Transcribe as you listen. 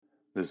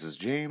This is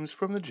James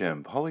from the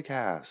Gym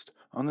Polycast.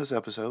 On this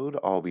episode,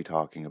 I'll be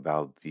talking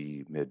about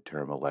the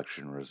midterm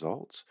election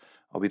results.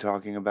 I'll be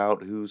talking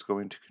about who's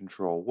going to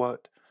control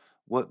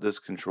what this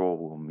control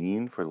will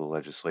mean for the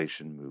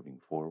legislation moving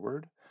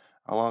forward.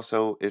 I'll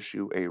also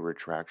issue a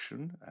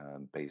retraction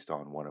based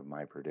on one of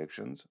my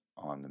predictions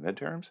on the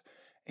midterms,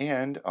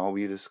 and I'll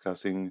be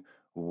discussing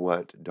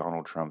what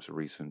Donald Trump's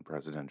recent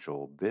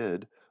presidential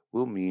bid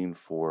will mean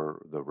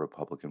for the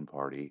Republican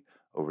Party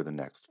over the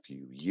next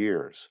few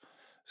years.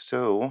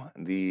 So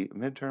the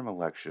midterm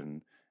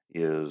election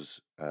is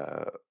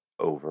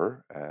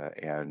over,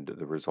 and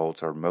the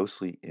results are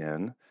mostly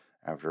in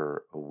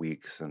after a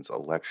week since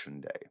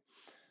Election Day.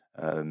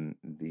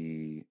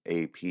 The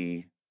AP,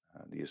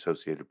 the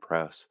Associated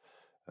Press,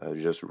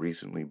 just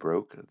recently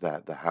broke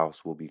that the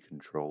House will be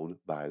controlled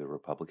by the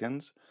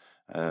Republicans.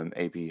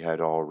 AP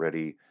had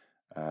already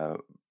uh,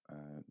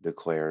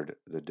 declared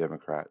the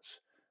Democrats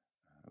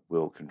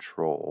will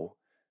control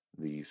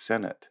the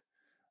Senate.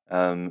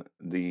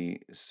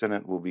 The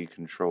Senate will be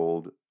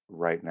controlled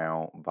right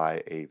now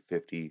by a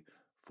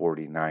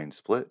 50-49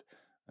 split.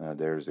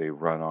 There's a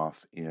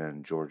runoff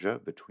in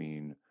Georgia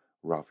between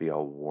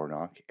Raphael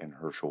Warnock and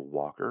Herschel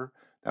Walker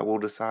that will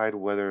decide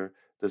whether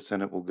the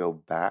Senate will go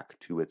back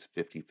to its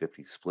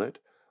 50-50 split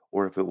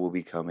or if it will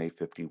become a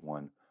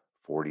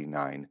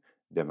 51-49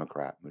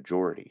 Democrat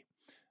majority.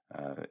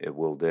 It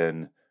will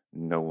then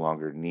no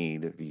longer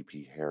need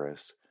VP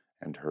Harris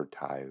and her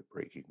tie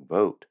breaking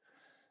vote.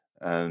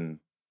 Um,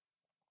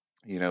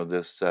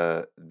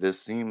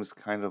 this seems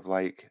kind of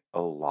like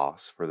a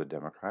loss for the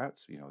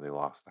Democrats. They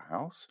lost the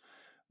House,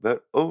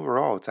 but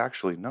overall, it's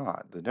actually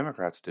not. The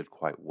Democrats did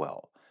quite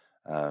well.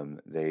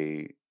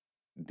 They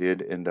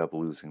did end up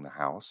losing the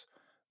House,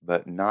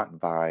 but not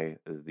by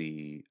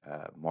the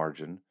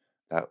margin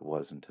that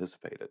was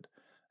anticipated.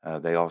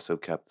 They also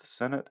kept the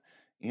Senate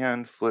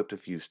and flipped a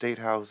few state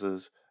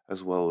houses,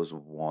 as well as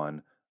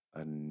won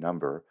a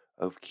number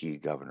of key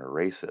governor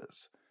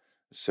races.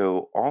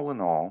 So, all in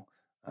all,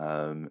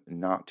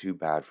 not too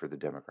bad for the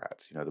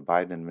Democrats. The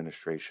Biden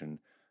administration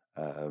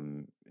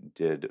um,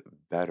 did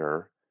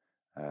better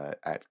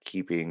at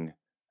keeping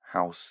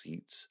House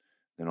seats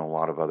than a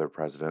lot of other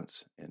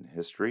presidents in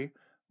history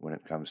when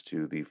it comes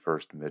to the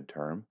first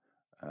midterm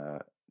uh,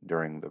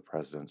 during the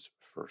president's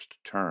first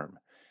term.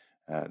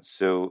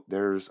 So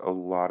there's a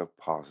lot of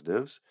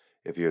positives.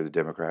 If you're the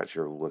Democrats,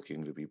 you're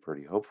looking to be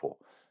pretty hopeful.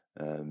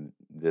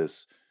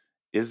 This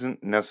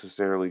isn't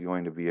necessarily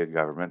going to be a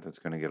government that's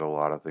going to get a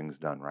lot of things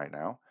done right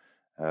now,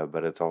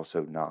 but it's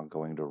also not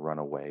going to run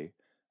away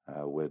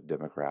with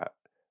Democrat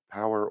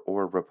power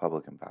or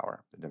Republican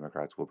power. The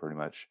Democrats will pretty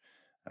much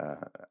uh,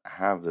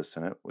 have the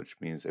Senate, which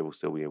means they will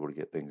still be able to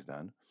get things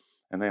done.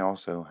 And they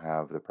also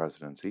have the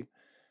presidency.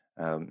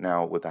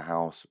 Now, with the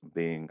House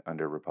being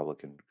under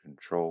Republican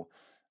control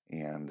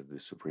and the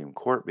Supreme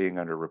Court being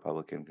under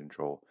Republican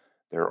control,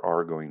 there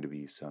are going to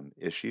be some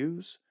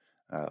issues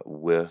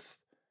with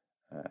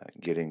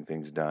getting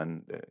things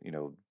done.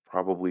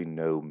 Probably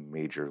no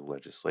major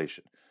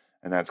legislation,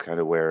 and that's kind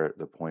of where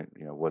the point.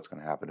 What's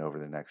going to happen over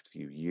the next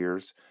few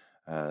years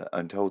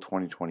until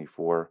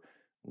 2024,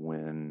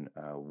 when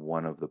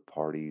one of the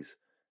parties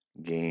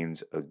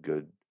gains a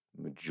good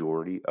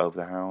majority of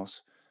the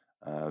House.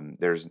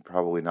 There's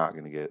probably not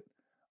going to get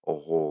a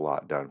whole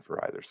lot done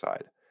for either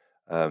side.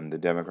 The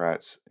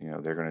Democrats,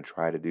 they're going to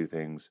try to do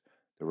things.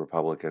 The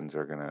Republicans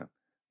are going to,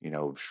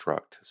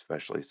 obstruct,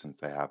 especially since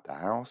they have the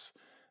House.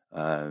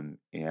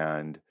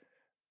 And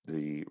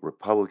the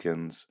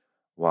Republicans,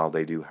 while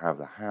they do have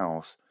the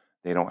House,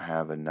 they don't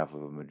have enough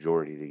of a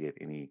majority to get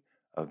any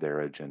of their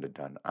agenda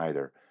done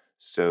either.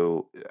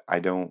 So I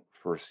don't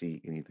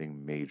foresee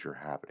anything major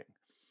happening.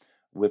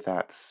 With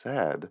that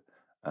said,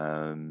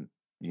 um,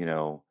 you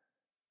know,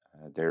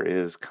 there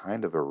is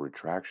kind of a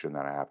retraction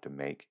that I have to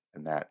make,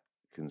 and that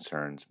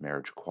concerns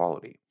marriage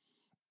equality.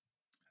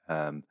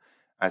 Um,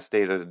 I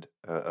stated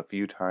a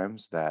few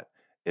times that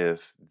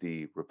if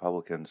the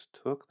Republicans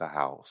took the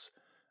House,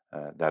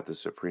 that the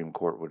Supreme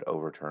Court would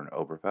overturn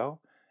Obergefell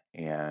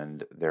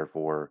and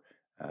therefore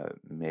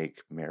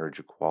make marriage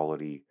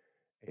equality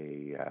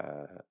a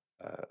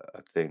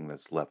a thing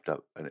that's left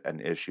up, an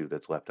issue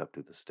that's left up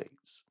to the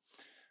states,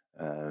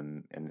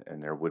 and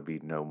there would be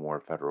no more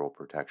federal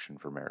protection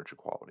for marriage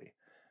equality.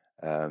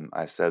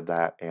 I said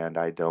that, and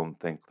I don't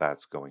think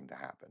that's going to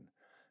happen.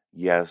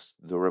 Yes,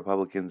 the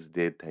Republicans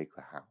did take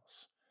the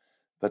House,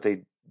 but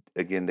they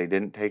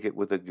didn't take it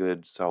with a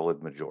good,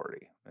 solid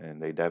majority,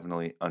 and they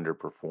definitely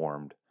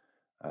underperformed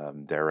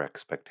their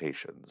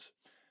expectations.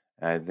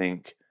 And I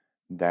think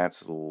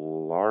that's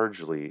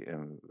largely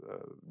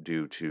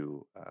due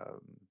to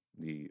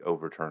the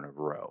overturn of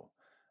Roe.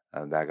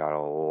 That got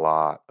a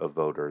lot of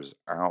voters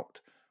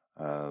out,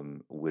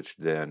 which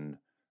then,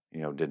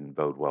 didn't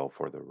bode well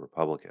for the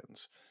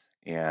Republicans.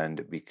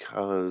 And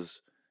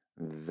because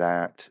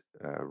that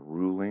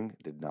ruling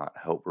did not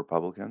help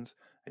Republicans,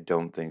 I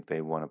don't think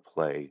they want to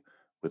play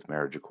with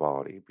marriage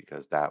equality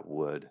because that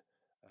would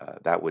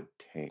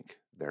tank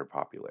their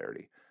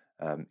popularity.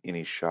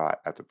 Any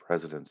shot at the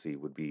presidency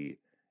would be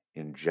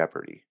in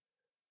jeopardy.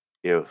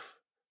 if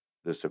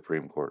the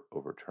Supreme Court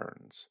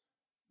overturns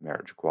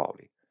marriage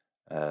equality.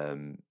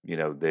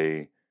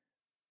 They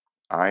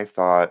I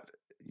thought,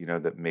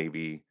 that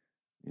maybe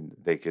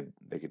they could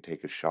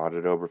take a shot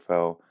at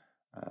Oberfell,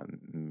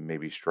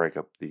 maybe strike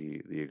up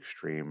the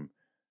extreme,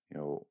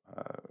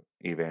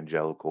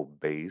 evangelical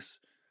base.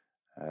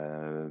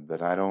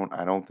 But I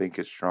don't think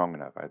it's strong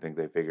enough. I think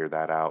they figured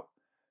that out,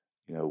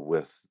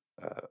 with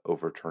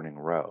overturning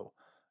Roe.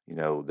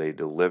 They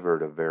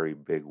delivered a very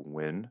big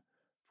win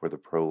for the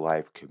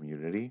pro-life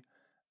community,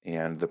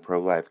 and the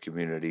pro-life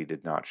community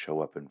did not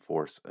show up in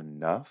force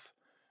enough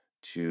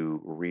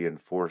to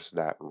reinforce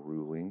that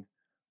ruling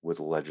with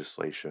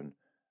legislation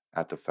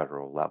at the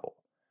federal level.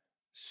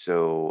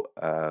 So,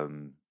 I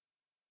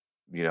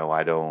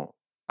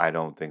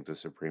don't think the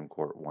Supreme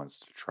Court wants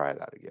to try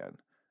that again.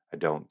 I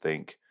don't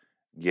think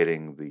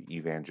getting the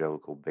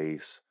evangelical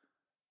base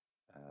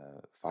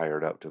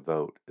fired up to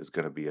vote is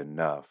going to be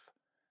enough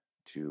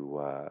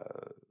to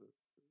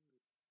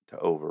to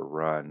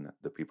overrun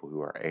the people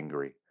who are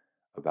angry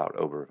about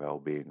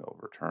Obergefell being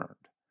overturned.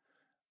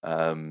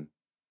 Um,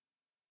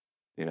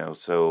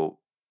 so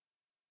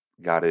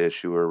got to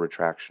issue a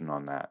retraction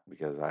on that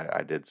because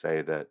I did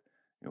say that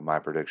my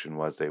prediction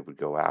was they would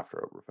go after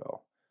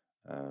Obergefell,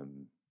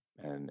 um,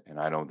 and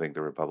I don't think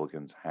the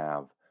Republicans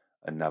have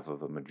enough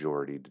of a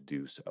majority to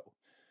do so.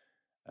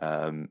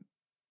 Um,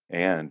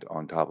 and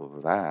on top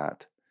of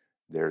that,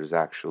 there's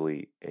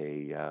actually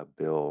a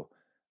bill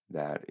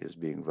that is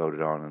being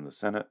voted on in the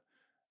Senate.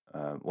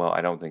 Well,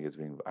 I don't think it's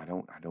being. I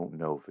don't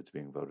know if it's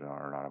being voted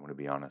on or not. I'm going to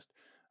be honest.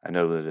 I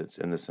know that it's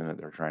in the Senate.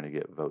 They're trying to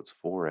get votes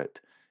for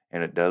it,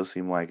 and it does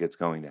seem like it's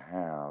going to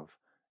have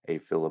a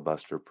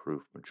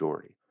filibuster-proof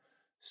majority.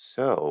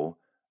 So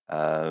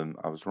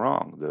I was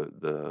wrong.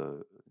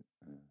 The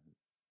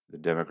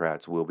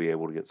Democrats will be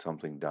able to get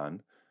something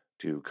done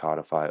to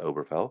codify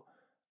Obergefell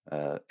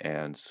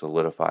and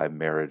solidify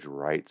marriage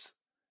rights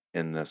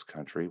in this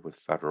country with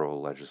federal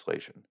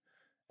legislation,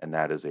 and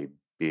that is a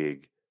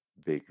big,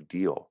 big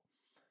deal.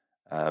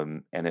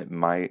 And it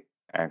might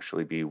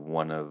actually be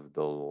one of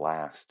the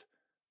last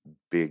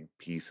big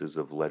pieces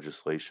of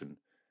legislation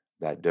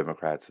that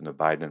Democrats in the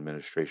Biden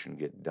administration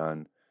get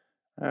done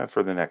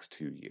for the next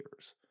 2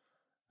 years.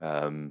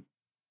 Um,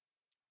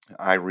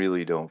 I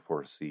really don't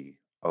foresee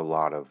a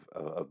lot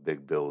of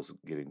big bills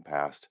getting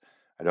passed.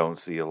 I don't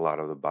see a lot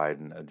of the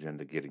Biden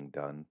agenda getting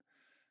done.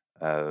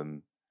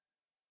 Um,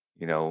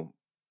 you know,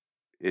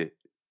 it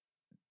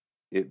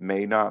it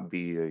may not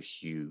be a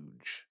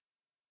huge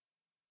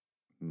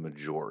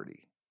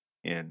majority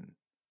in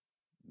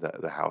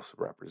the House of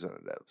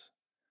Representatives,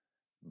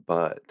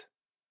 but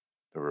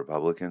the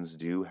Republicans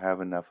do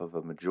have enough of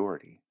a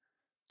majority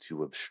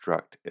to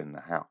obstruct in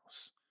the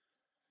House.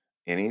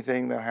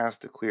 Anything that has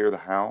to clear the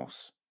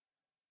House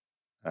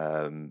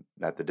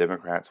that the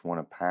Democrats want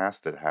to pass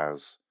that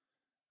has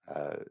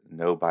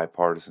no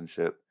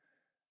bipartisanship,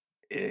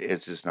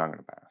 it's just not going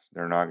to pass.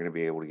 They're not going to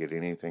be able to get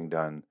anything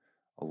done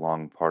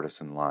along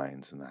partisan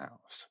lines in the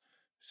House.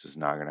 It's just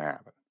not going to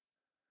happen.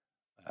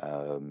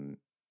 Um,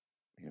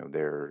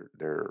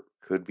 there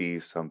could be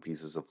some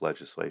pieces of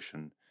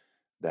legislation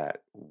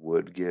that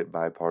would get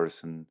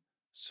bipartisan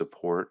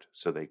support,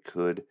 so they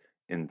could,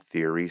 in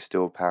theory,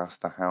 still pass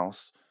the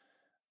House.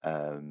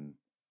 Um,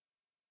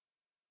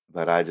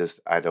 but I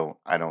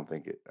don't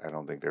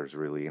think there's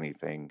really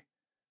anything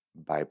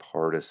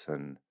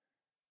bipartisan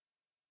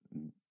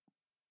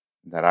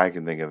that I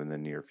can think of in the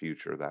near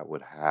future that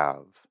would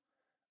have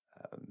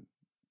um,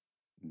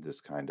 this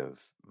kind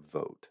of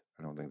vote.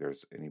 I don't think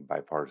there's any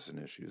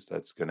bipartisan issues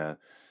that's gonna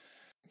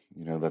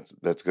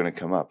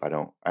come up. I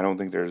don't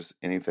think there's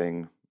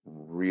anything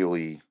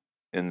really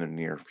in the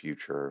near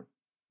future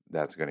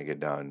that's going to get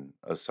done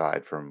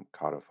aside from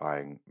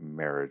codifying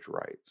marriage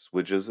rights,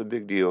 which is a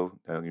big deal.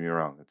 Don't get me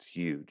wrong, it's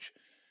huge.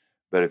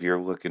 But if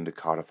you're looking to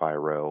codify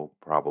Roe,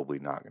 probably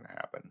not going to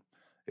happen.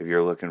 If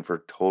you're looking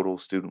for total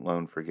student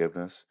loan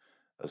forgiveness,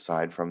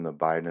 aside from the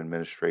Biden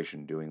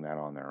administration doing that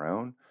on their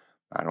own,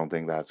 I don't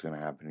think that's going to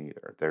happen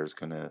either. There's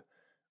going to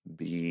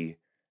be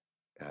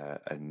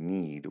a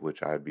need,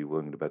 which I'd be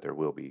willing to bet there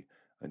will be,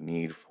 a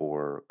need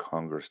for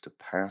Congress to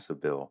pass a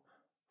bill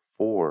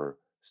for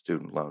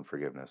student loan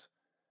forgiveness.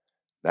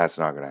 That's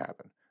not going to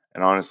happen.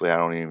 And honestly, I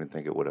don't even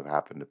think it would have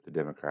happened if the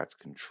Democrats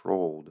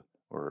controlled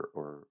or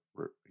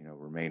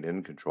remained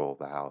in control of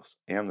the House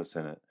and the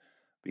Senate,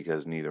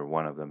 because neither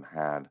one of them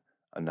had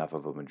enough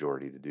of a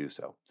majority to do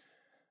so.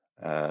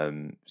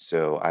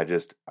 So I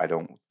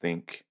don't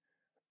think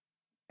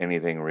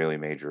anything really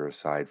major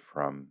aside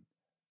from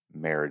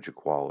marriage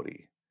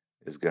equality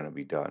is going to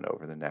be done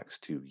over the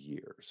next 2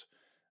 years.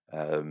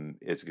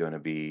 It's going to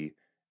be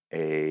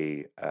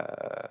a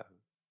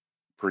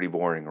pretty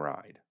boring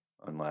ride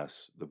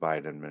unless the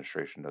Biden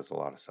administration does a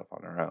lot of stuff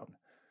on their own.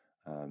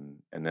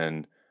 And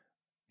then,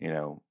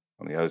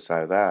 on the other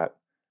side of that,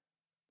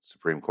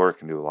 Supreme Court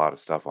can do a lot of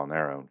stuff on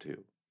their own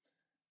too.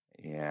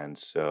 And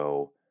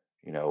so,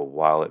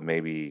 while it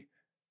may be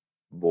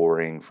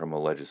boring from a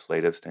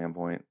legislative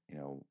standpoint,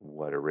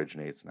 what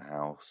originates in the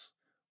House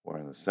or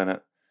in the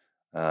Senate,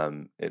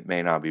 It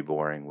may not be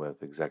boring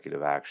with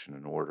executive action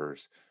and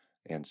orders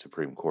and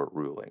Supreme Court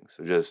rulings.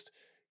 So just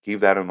keep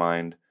that in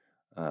mind.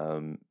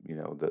 The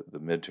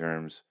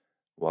midterms,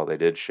 while they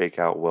did shake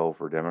out well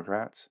for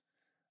Democrats,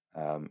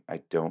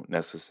 I don't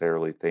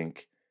necessarily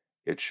think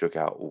it shook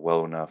out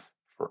well enough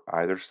for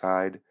either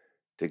side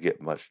to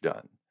get much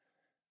done.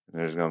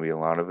 There's going to be a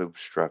lot of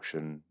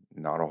obstruction,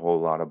 not a whole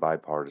lot of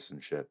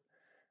bipartisanship,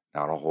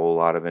 not a whole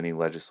lot of any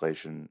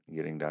legislation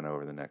getting done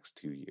over the next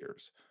 2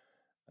 years.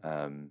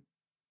 Um,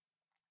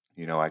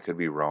 I could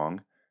be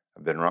wrong.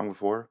 I've been wrong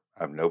before.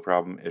 I have no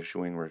problem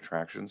issuing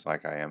retractions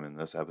like I am in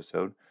this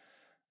episode,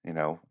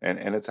 and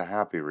it's a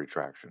happy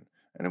retraction.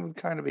 And it would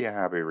kind of be a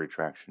happy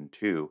retraction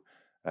too,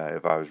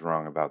 if I was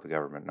wrong about the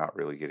government not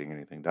really getting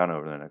anything done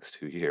over the next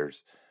 2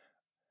 years.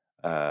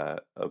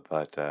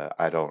 But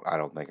I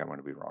don't think I'm going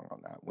to be wrong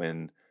on that.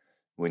 When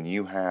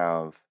you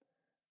have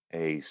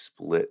a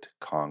split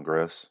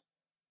Congress,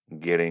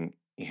 getting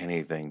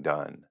anything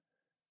done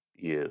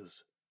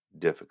is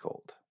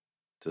difficult,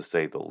 to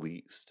say the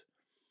least.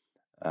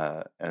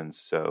 And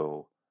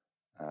so,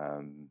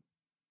 um,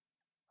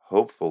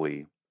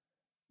 hopefully,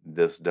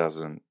 this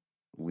doesn't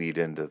lead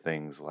into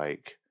things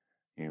like,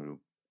 you know,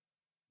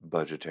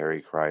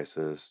 budgetary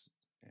crisis,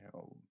 you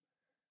know,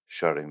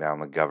 shutting down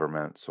the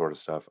government sort of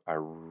stuff. I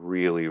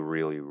really,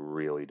 really,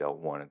 really don't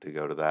want it to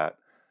go to that.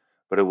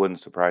 But it wouldn't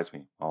surprise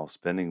me. All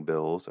spending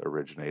bills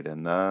originate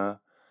in the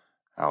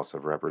House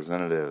of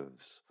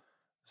Representatives.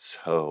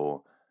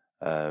 So,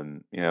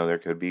 there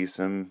could be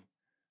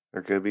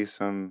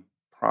some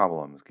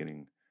problems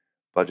getting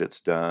budgets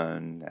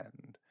done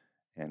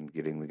and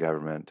getting the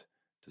government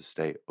to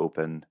stay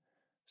open.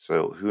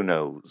 So who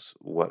knows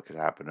what could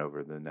happen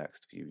over the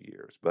next few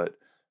years? But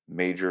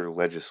major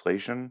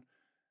legislation,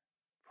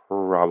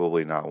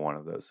 probably not one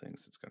of those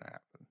things that's going to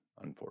happen,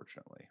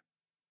 unfortunately.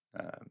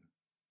 Um,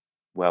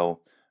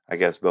 well, I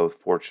guess both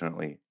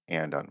fortunately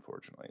and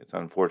unfortunately. It's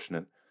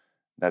unfortunate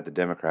that the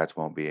Democrats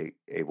won't be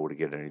able to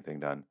get anything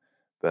done,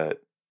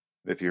 but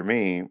if you're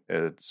me,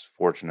 it's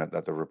fortunate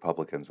that the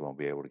Republicans won't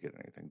be able to get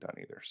anything done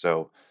either.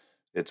 So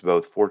it's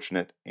both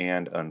fortunate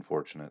and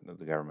unfortunate that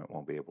the government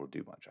won't be able to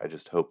do much. I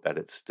just hope that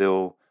it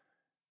still,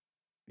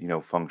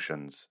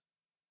 functions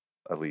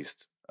at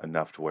least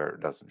enough to where it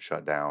doesn't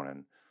shut down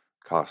and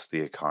cost the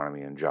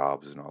economy and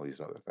jobs and all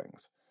these other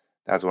things.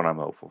 That's what I'm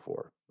hopeful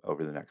for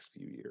over the next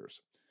few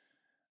years.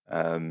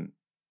 Um,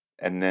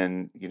 and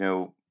then,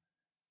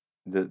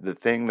 the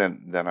thing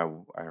that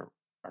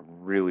I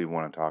really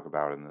want to talk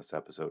about in this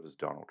episode is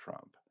Donald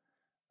Trump.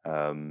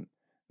 Um,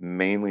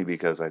 Mainly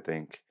because I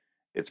think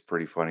it's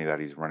pretty funny that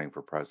he's running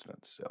for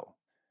president still.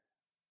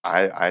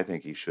 I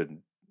think he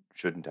shouldn't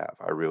have.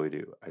 I really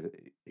do.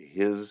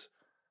 His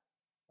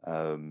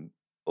um,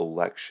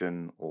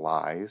 election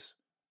lies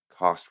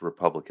cost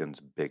Republicans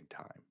big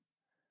time.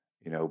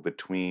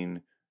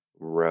 Between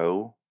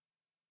Roe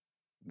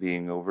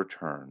being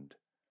overturned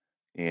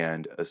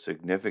and a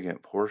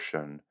significant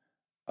portion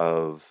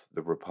of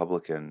the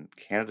Republican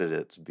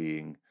candidates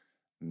being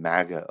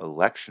MAGA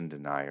election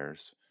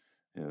deniers,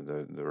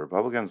 the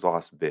Republicans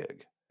lost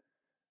big.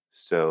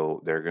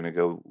 So they're going to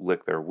go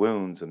lick their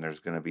wounds, and there's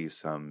going to be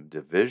some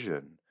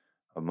division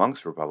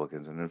amongst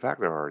Republicans. And in fact,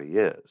 there already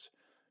is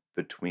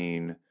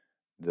between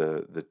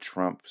the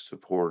Trump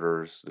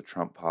supporters, the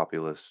Trump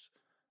populists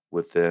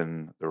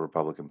within the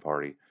Republican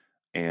Party,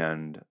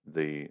 and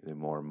the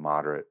more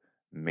moderate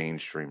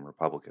mainstream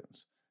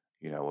Republicans.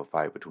 A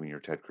fight between your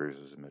Ted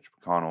Cruz's and Mitch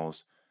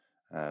McConnell's,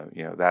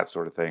 that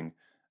sort of thing.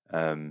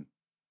 Um,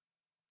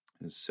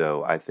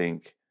 so I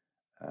think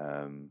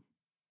um,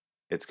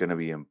 it's going to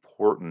be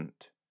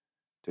important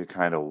to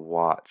kind of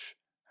watch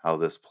how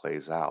this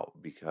plays out,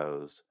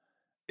 because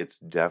it's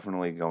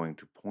definitely going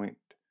to point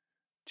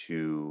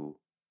to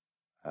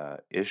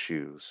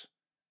issues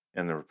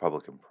in the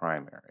Republican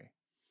primary.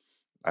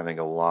 I think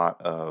a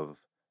lot of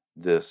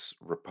this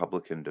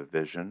Republican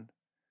division,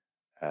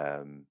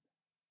 um,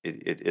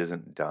 it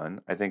isn't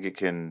done. I think it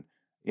can,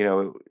 you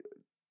know,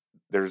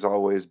 there's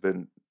always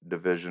been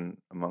division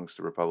amongst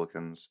the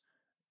Republicans.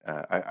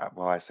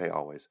 I say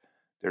always.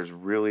 There's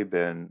really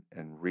been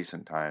in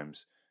recent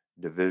times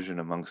division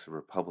amongst the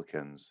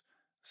Republicans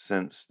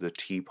since the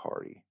Tea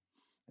Party,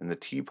 and the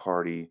Tea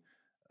Party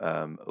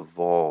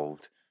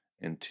evolved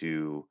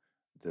into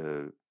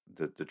the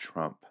the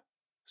Trump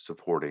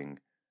supporting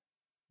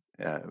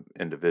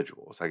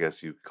individuals. I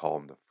guess you could call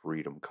them the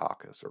Freedom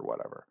Caucus or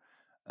whatever.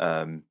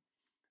 Um,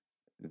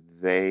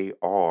 they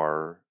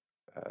are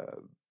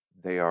uh,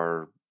 they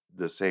are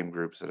the same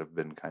groups that have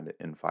been kind of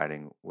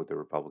infighting with the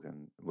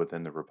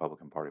within the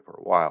Republican Party for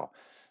a while,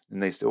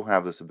 and they still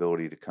have this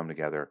ability to come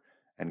together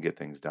and get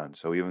things done.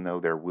 So even though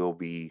there will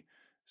be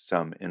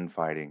some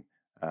infighting,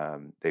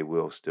 they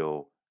will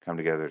still come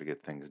together to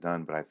get things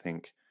done. But I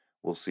think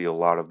we'll see a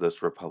lot of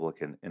this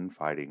Republican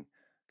infighting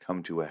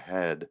come to a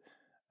head,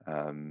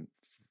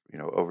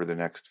 over the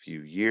next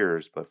few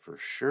years. But for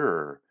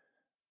sure,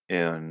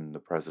 in the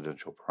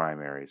presidential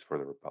primaries for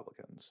the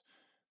Republicans,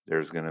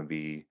 there's going to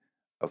be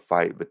a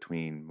fight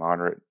between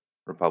moderate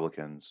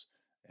Republicans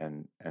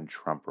and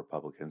Trump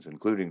Republicans,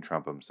 including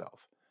Trump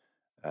himself.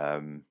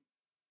 Um,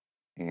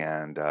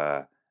 and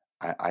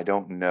I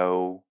don't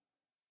know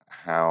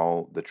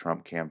how the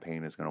Trump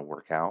campaign is going to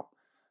work out.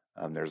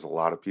 There's a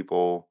lot of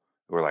people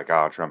who are like,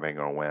 "Oh, Trump ain't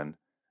going to win,"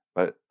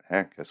 but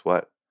heck, guess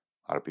what?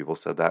 A lot of people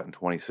said that in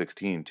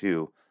 2016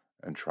 too,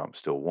 and Trump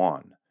still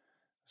won.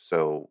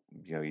 So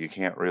you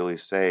can't really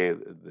say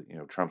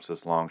that, Trump's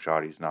this long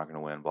shot. He's not going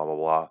to win. Blah blah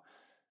blah.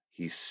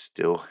 He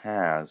still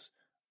has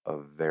a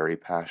very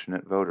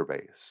passionate voter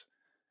base.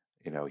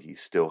 He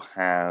still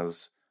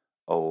has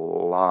a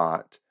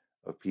lot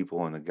of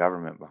people in the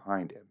government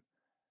behind him.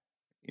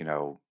 you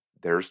know,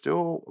 there's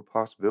still a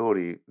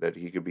possibility that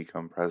he could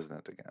become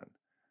president again.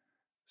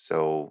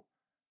 So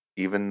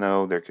even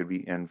though there could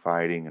be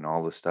infighting and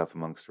all this stuff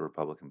amongst the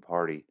Republican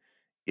Party,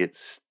 it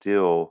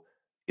still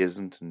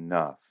isn't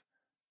enough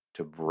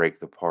to break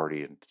the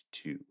party into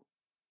two.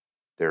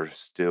 They're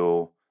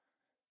still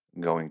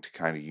going to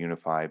kind of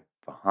unify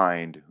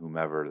behind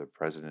whomever the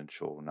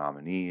presidential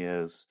nominee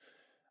is,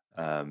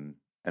 and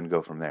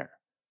go from there,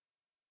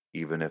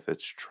 even if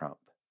it's Trump.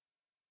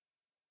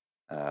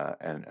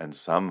 And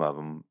some of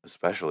them,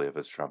 especially if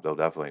it's Trump, they'll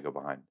definitely go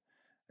behind,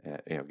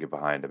 get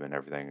behind him and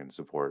everything and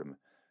support him,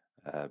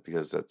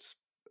 because that's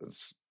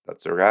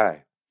their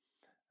guy.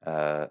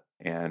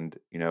 And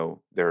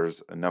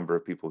there's a number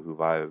of people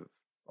who I've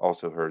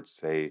also heard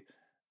say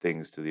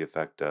things to the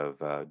effect of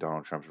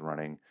Donald Trump's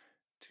running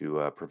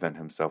to prevent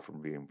himself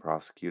from being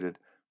prosecuted.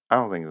 I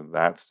don't think that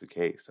that's the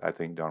case. I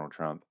think Donald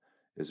Trump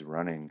is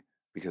running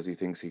because he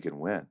thinks he can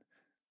win.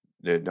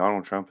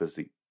 Donald Trump is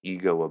the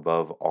ego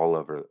above all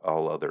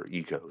other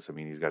egos. I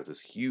mean, he's got this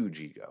huge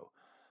ego.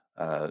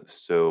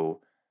 So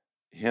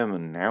him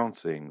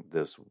announcing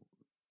this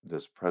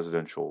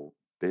presidential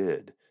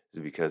bid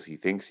is because he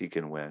thinks he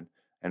can win,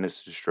 and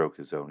it's to stroke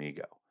his own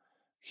ego.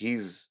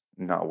 He's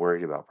not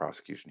worried about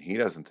prosecution. He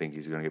doesn't think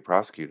he's going to get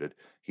prosecuted.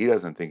 He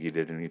doesn't think he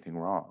did anything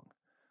wrong.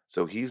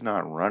 So he's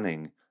not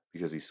running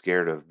because he's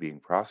scared of being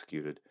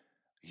prosecuted.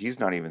 He's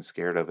not even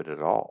scared of it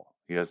at all.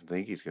 He doesn't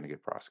think he's going to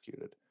get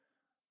prosecuted.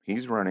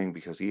 He's running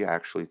because he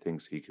actually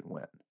thinks he can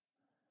win.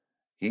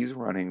 He's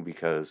running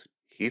because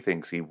he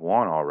thinks he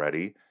won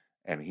already,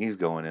 and he's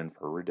going in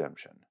for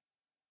redemption,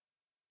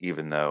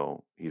 even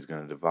though he's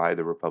going to divide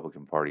the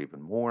Republican Party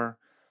even more,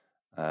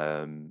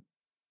 um,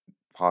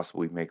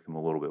 possibly make them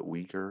a little bit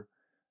weaker.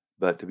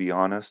 But to be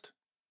honest,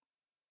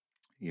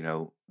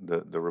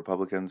 the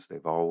Republicans,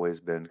 they've always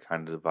been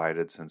kind of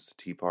divided since the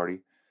Tea Party,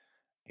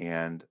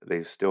 and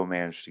they've still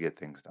managed to get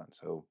things done.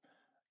 So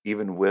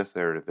even with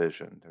their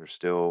division, they're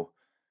still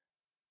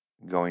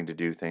going to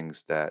do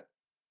things that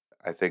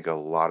I think a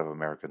lot of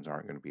Americans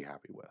aren't going to be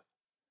happy with.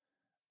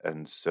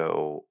 And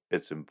so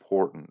it's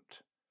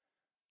important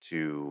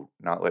to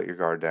not let your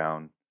guard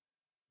down.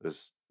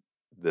 This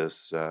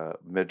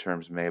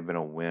midterms may have been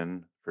a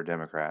win for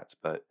Democrats,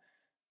 but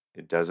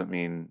it doesn't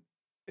mean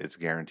it's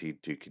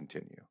guaranteed to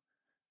continue.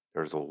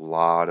 There's a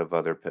lot of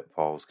other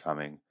pitfalls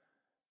coming.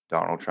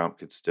 Donald Trump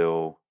could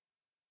still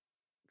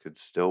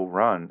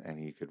run, and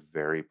he could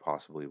very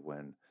possibly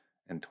win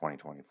in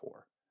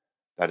 2024.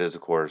 That is,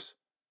 of course,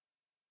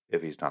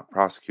 if he's not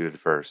prosecuted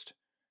first,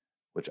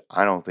 which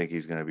I don't think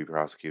he's going to be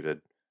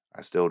prosecuted.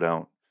 I still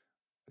don't.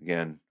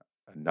 Again,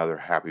 another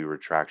happy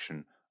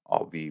retraction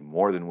I'll be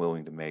more than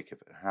willing to make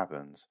if it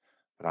happens,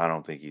 but I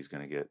don't think he's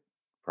going to get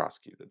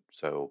prosecuted.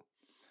 So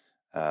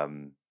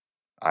um,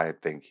 I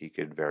think he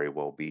could very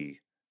well be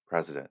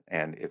president.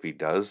 And if he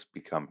does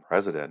become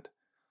president,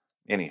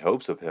 any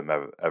hopes of him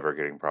ever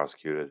getting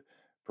prosecuted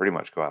pretty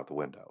much go out the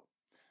window.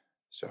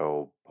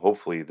 So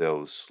hopefully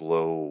those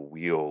slow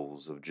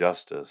wheels of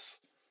justice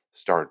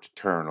start to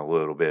turn a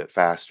little bit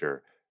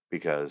faster,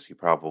 because you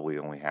probably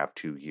only have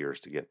 2 years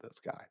to get this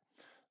guy.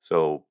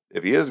 So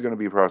if he is going to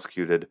be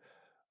prosecuted,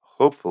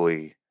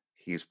 hopefully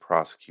he's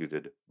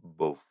prosecuted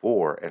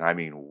before, and I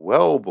mean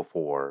well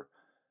before,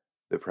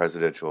 the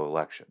presidential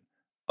election.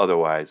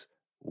 Otherwise,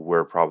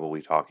 we're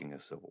probably talking a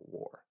civil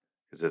war,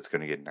 because it's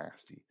going to get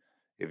nasty.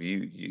 If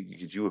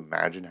could you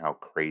imagine how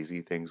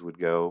crazy things would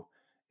go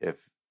if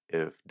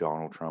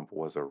Donald Trump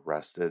was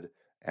arrested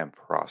and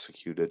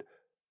prosecuted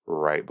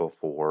right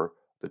before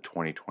the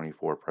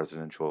 2024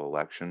 presidential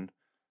election?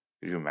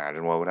 Could you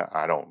imagine what would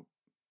I don't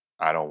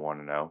want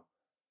to know.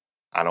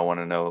 I don't want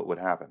to know what would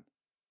happen.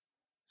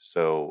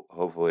 So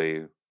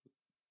hopefully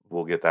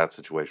we'll get that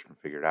situation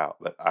figured out.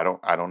 But I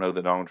don't know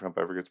that Donald Trump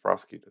ever gets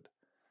prosecuted.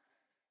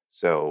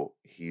 So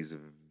he's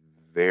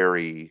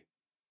very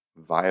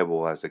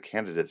viable as a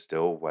candidate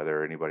still,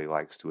 whether anybody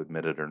likes to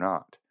admit it or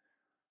not.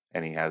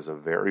 And he has a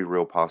very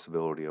real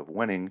possibility of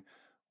winning,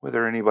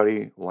 whether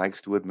anybody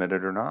likes to admit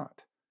it or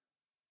not,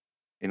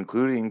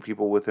 including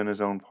people within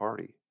his own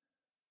party,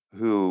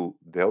 who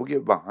they'll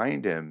get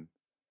behind him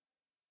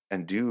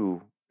and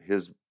do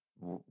his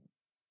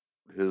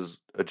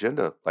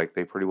agenda like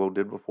they pretty well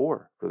did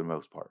before, for the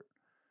most part.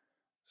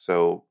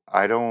 So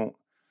I don't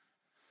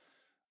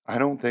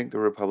think the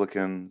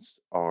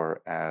Republicans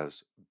are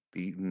as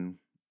beaten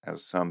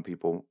as some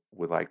people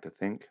would like to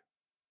think.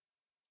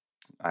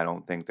 I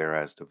don't think they're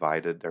as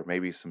divided. There may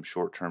be some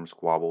short term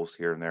squabbles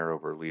here and there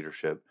over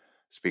leadership,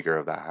 Speaker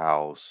of the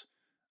House,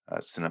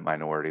 Senate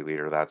Minority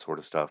Leader, that sort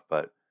of stuff.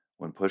 But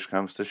when push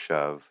comes to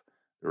shove,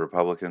 the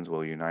Republicans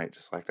will unite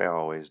just like they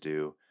always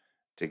do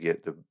to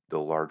get the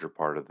larger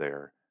part of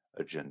their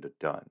agenda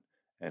done.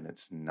 And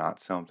it's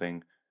not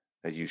something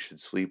that you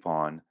should sleep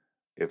on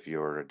if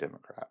you're a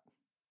Democrat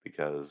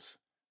because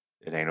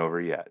it ain't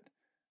over yet.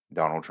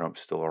 Donald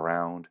Trump's still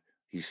around.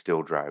 He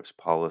still drives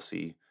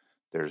policy.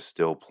 There's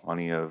still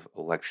plenty of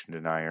election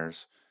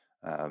deniers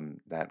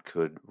that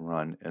could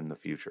run in the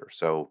future.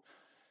 So,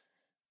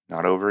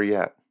 not over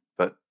yet,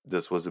 but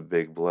this was a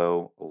big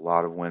blow. A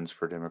lot of wins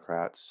for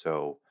Democrats.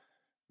 So,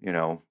 you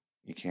know,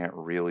 you can't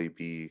really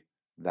be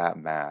that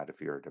mad if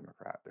you're a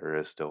Democrat. There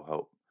is still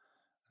hope,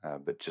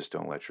 but just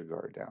don't let your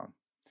guard down.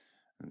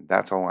 And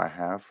that's all I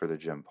have for the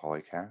Jim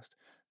Polycast.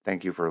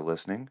 Thank you for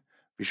listening.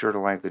 Be sure to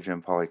like the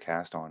Jim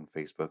Polycast on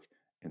Facebook,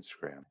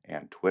 Instagram,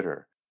 and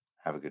Twitter.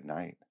 Have a good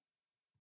night.